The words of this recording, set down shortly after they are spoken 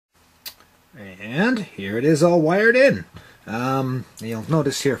And here it is all wired in. You'll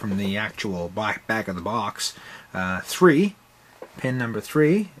notice here from the actual back of the box, 3, pin number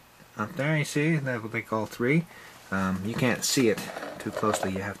 3, up there, you see, that's what they call 3. You can't see it too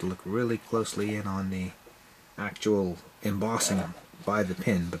closely, you have to look really closely in on the actual embossing by the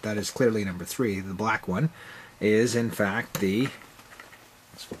pin, but that is clearly number 3. The black one is in fact the,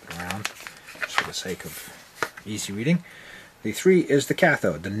 let's flip it around just for the sake of easy reading. The 3 is the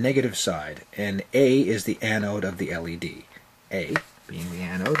cathode, the negative side, and A is the anode of the LED. A being the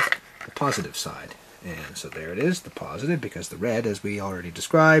anode, the positive side. And so there it is, the positive, because the red, as we already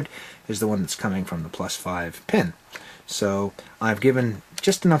described, is the one that's coming from the +5 pin. So I've given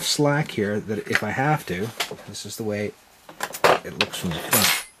just enough slack here that if I have to, this is the way it looks from the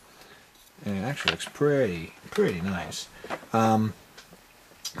front. And it actually looks pretty nice.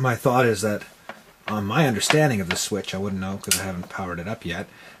 My thought is that on my understanding of the switch, I wouldn't know because I haven't powered it up yet,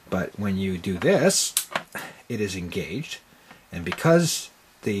 but when you do this, it is engaged, and because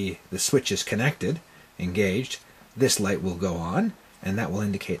the switch is connected, engaged, this light will go on, and that will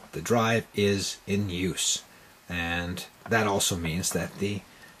indicate the drive is in use. And that also means that the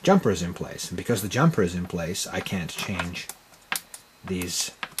jumper is in place, and because the jumper is in place, I can't change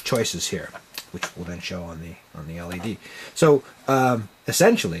these choices here, which will then show on the LED. So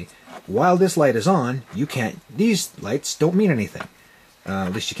essentially, while this light is on, these lights don't mean anything.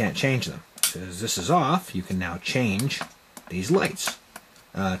 At least you can't change them. As this is off, you can now change these lights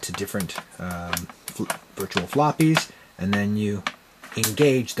to different virtual floppies, and then you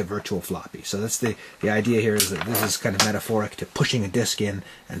engage the virtual floppy. So that's the idea here, is that this is kind of metaphoric to pushing a disc in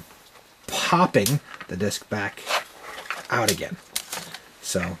and popping the disc back out again.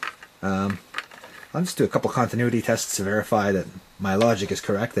 So I'll just do a couple continuity tests to verify that my logic is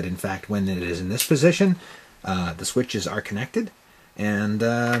correct, that in fact when it is in this position, the switches are connected. And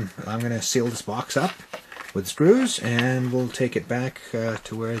I'm going to seal this box up with screws, and we'll take it back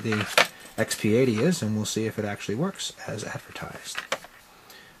to where the XP80 is, and we'll see if it actually works as advertised.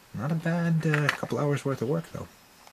 Not a bad couple hours worth of work though.